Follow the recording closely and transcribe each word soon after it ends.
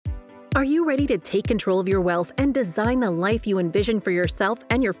Are you ready to take control of your wealth and design the life you envision for yourself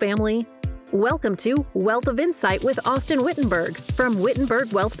and your family? Welcome to Wealth of Insight with Austyn Whittenburg from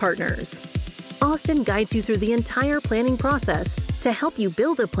Whittenburg Wealth Partners. Austyn guides you through the entire planning process to help you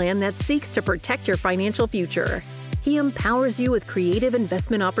build a plan that seeks to protect your financial future. He empowers you with creative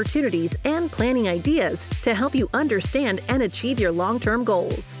investment opportunities and planning ideas to help you understand and achieve your long-term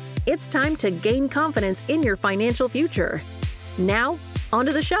goals. It's time to gain confidence in your financial future. Now,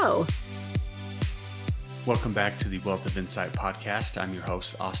 onto the show. Welcome back to the Wealth of Insight podcast. I'm your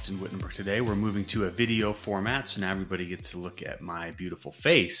host, Austyn Whittenburg. Today, we're moving to a video format, so now everybody gets to look at my beautiful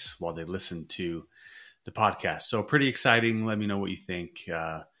face while they listen to the podcast. So pretty exciting. Let me know what you think.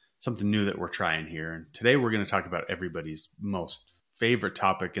 Something new that we're trying here. And today, we're going to talk about everybody's most favorite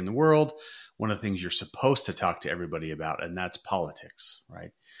topic in the world. One of the things you're supposed to talk to everybody about, and that's politics,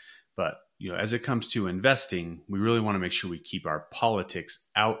 right? But as it comes to investing, we really want to make sure we keep our politics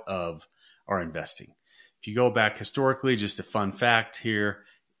out of our investing. If you go back historically, just a fun fact here,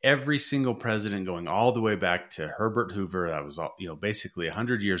 every single president going all the way back to Herbert Hoover, that was basically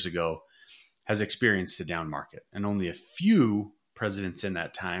 100 years ago, has experienced a down market. And only a few presidents in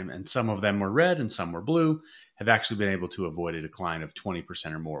that time, and some of them were red and some were blue, have actually been able to avoid a decline of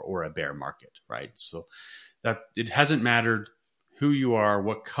 20% or more or a bear market, right? So that it hasn't mattered who you are,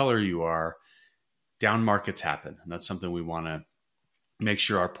 what color you are, down markets happen. And that's something we want to make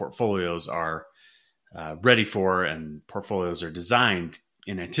sure our portfolios are ready for, and portfolios are designed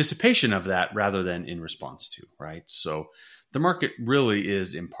in anticipation of that rather than in response to, right? So the market really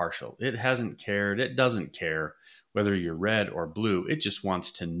is impartial. It hasn't cared. It doesn't care whether you're red or blue. It just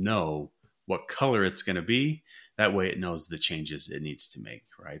wants to know what color it's going to be. That way it knows the changes it needs to make,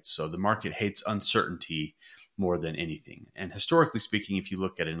 right? So the market hates uncertainty more than anything. And historically speaking, if you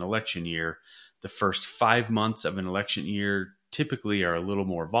look at an election year, the first 5 months of an election year typically are a little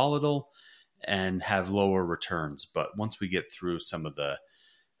more volatile and have lower returns. But once we get through some of the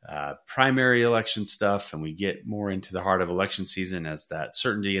primary election stuff and we get more into the heart of election season as that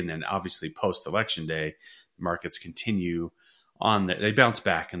certainty, and then obviously post-election day, markets continue on that. They bounce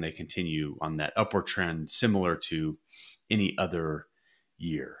back and they continue on that upward trend similar to any other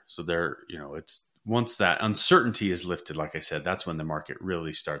year. So it's once that uncertainty is lifted, like I said, that's when the market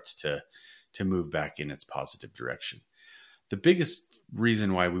really starts to move back in its positive direction. The biggest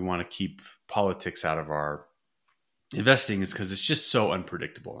reason why we want to keep politics out of our investing is because it's just so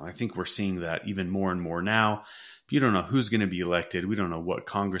unpredictable. And I think we're seeing that even more and more now. You don't know who's going to be elected. We don't know what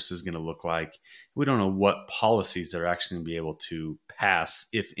Congress is going to look like. We don't know what policies they're actually going to be able to pass,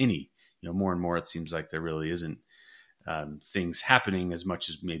 if any. More and more it seems like there really isn't things happening as much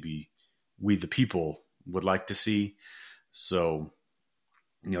as maybe we the people would like to see. So,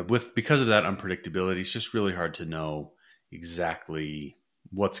 because of that unpredictability, it's just really hard to know exactly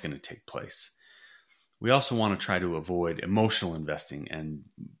what's going to take place. We also want to try to avoid emotional investing, and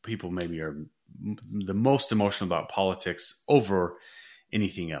people maybe are the most emotional about politics over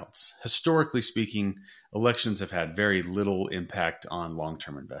anything else. Historically speaking, elections have had very little impact on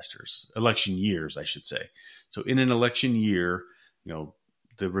long-term investors. Election years, I should say. So in an election year,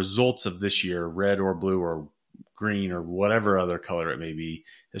 the results of this year, red or blue or green or whatever other color it may be,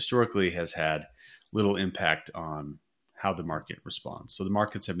 historically has had little impact on how the market responds. So the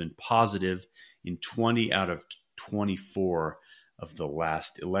markets have been positive in 20 out of 24 of the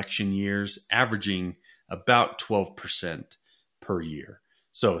last election years, averaging about 12% per year.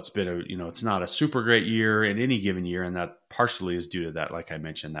 So it's been it's not a super great year in any given year. And that partially is due to that, like I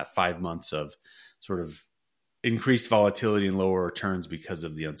mentioned, that 5 months of sort of increased volatility and lower returns because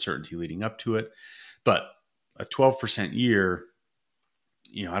of the uncertainty leading up to it. But a 12% year,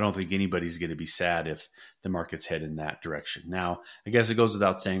 I don't think anybody's going to be sad if the markets head in that direction. Now, I guess it goes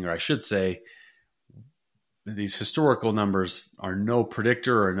without saying, or I should say, these historical numbers are no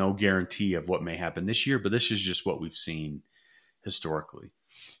predictor or no guarantee of what may happen this year, but this is just what we've seen historically.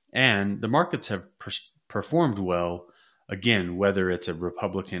 And the markets have performed well, again, whether it's a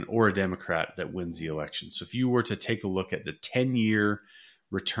Republican or a Democrat that wins the election. So if you were to take a look at the 10-year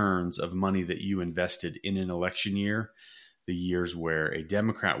returns of money that you invested in an election year, the years where a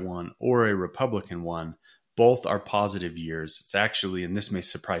Democrat won or a Republican won, both are positive years. It's actually, and this may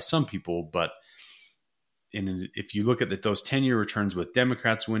surprise some people, but if you look at those 10-year returns with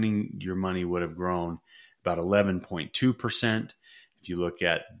Democrats winning, your money would have grown about 11.2%. If you look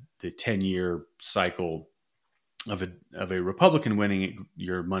at the 10-year cycle of a Republican winning,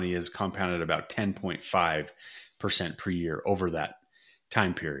 your money is compounded about 10.5% per year over that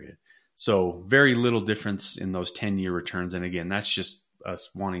time period. So very little difference in those 10-year returns. And again, that's just us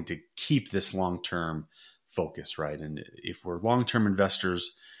wanting to keep this long-term focus, right? And if we're long-term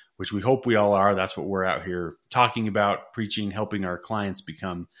investors, which we hope we all are. That's what we're out here talking about, preaching, helping our clients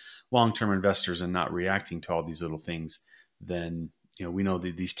become long-term investors and not reacting to all these little things. Then, we know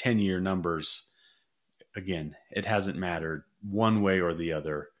that these 10-year numbers, again, it hasn't mattered one way or the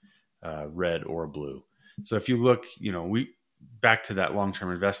other, red or blue. So if you look, back to that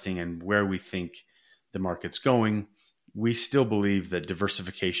long-term investing and where we think the market's going, we still believe that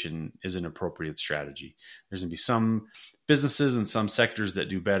diversification is an appropriate strategy. There's going to be some businesses and some sectors that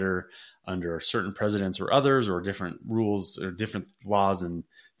do better under certain presidents or others, or different rules or different laws and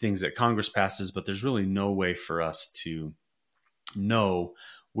things that Congress passes, but there's really no way for us to know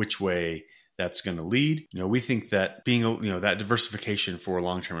which way that's going to lead. We think that being, that diversification for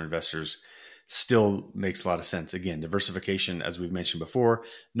long-term investors still makes a lot of sense. Again, diversification, as we've mentioned before,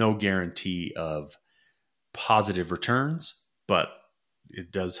 no guarantee of positive returns, but it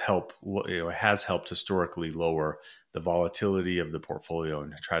does help. It has helped historically lower the volatility of the portfolio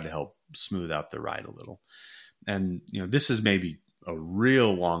and try to help smooth out the ride a little. And, this is maybe a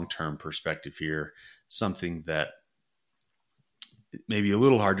real long-term perspective here, something that maybe a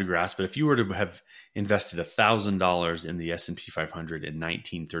little hard to grasp, but if you were to have invested $1,000 in the S&P 500 in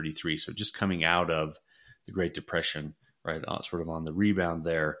 1933, so just coming out of the Great Depression, right, sort of on the rebound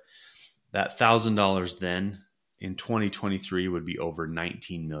there, that $1,000 then in 2023 would be over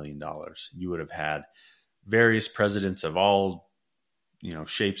 $19 million. You would have had various presidents of all,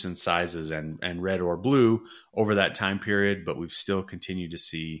 shapes and sizes and red or blue over that time period, but we've still continued to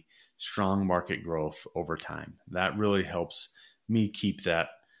see strong market growth over time. That really helps me keep that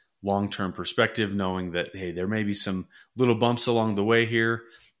long-term perspective, knowing that, hey, there may be some little bumps along the way here,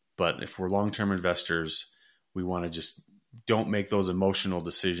 but if we're long-term investors, we want to just don't make those emotional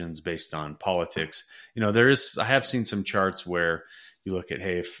decisions based on politics. I have seen some charts where you look at,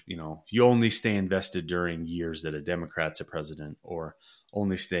 hey, if you only stay invested during years that a Democrat's a president, or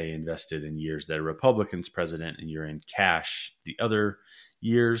only stay invested in years that a Republican's president and you're in cash the other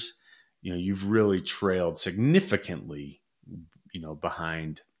years, you've really trailed significantly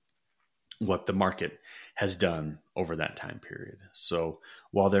behind what the market has done over that time period. So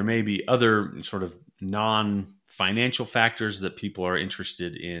while there may be other sort of non-financial factors that people are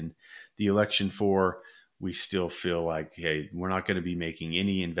interested in the election for, we still feel like, hey, we're not going to be making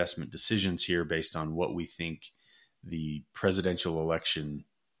any investment decisions here based on what we think the presidential election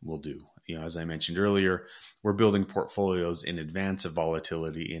will do. As I mentioned earlier, we're building portfolios in advance of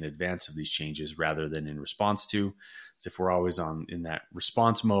volatility, in advance of these changes, rather than in response to. So if we're always in that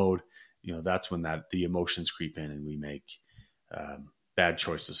response mode, that's when the emotions creep in and we make bad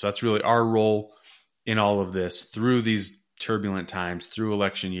choices. So that's really our role in all of this through these turbulent times, through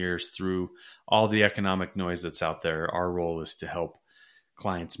election years, through all the economic noise that's out there. Our role is to help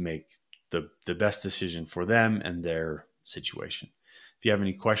clients make the best decision for them and their situation. If you have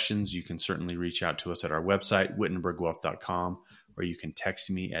any questions, you can certainly reach out to us at our website, whittenburgwealth.com, or you can text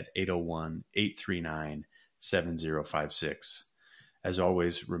me at 801-839-7056. As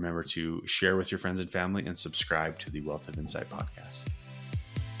always, remember to share with your friends and family and subscribe to the Wealth of Insight podcast.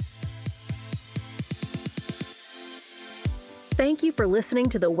 Thank you for listening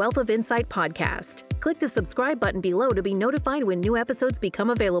to the Wealth of Insight podcast. Click the subscribe button below to be notified when new episodes become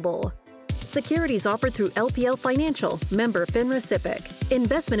available. Securities offered through LPL Financial, member FINRA SIPC.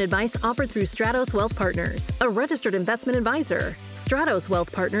 Investment advice offered through Stratos Wealth Partners, a registered investment advisor. Stratos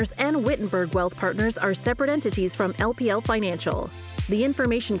Wealth Partners and Whittenburg Wealth Partners are separate entities from LPL Financial. The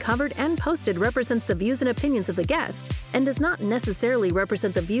information covered and posted represents the views and opinions of the guest and does not necessarily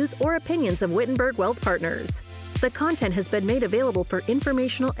represent the views or opinions of Whittenburg Wealth Partners. The content has been made available for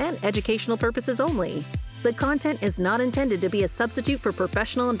informational and educational purposes only. The content is not intended to be a substitute for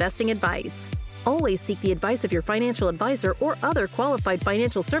professional investing advice. Always seek the advice of your financial advisor or other qualified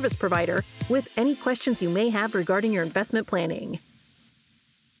financial service provider with any questions you may have regarding your investment planning.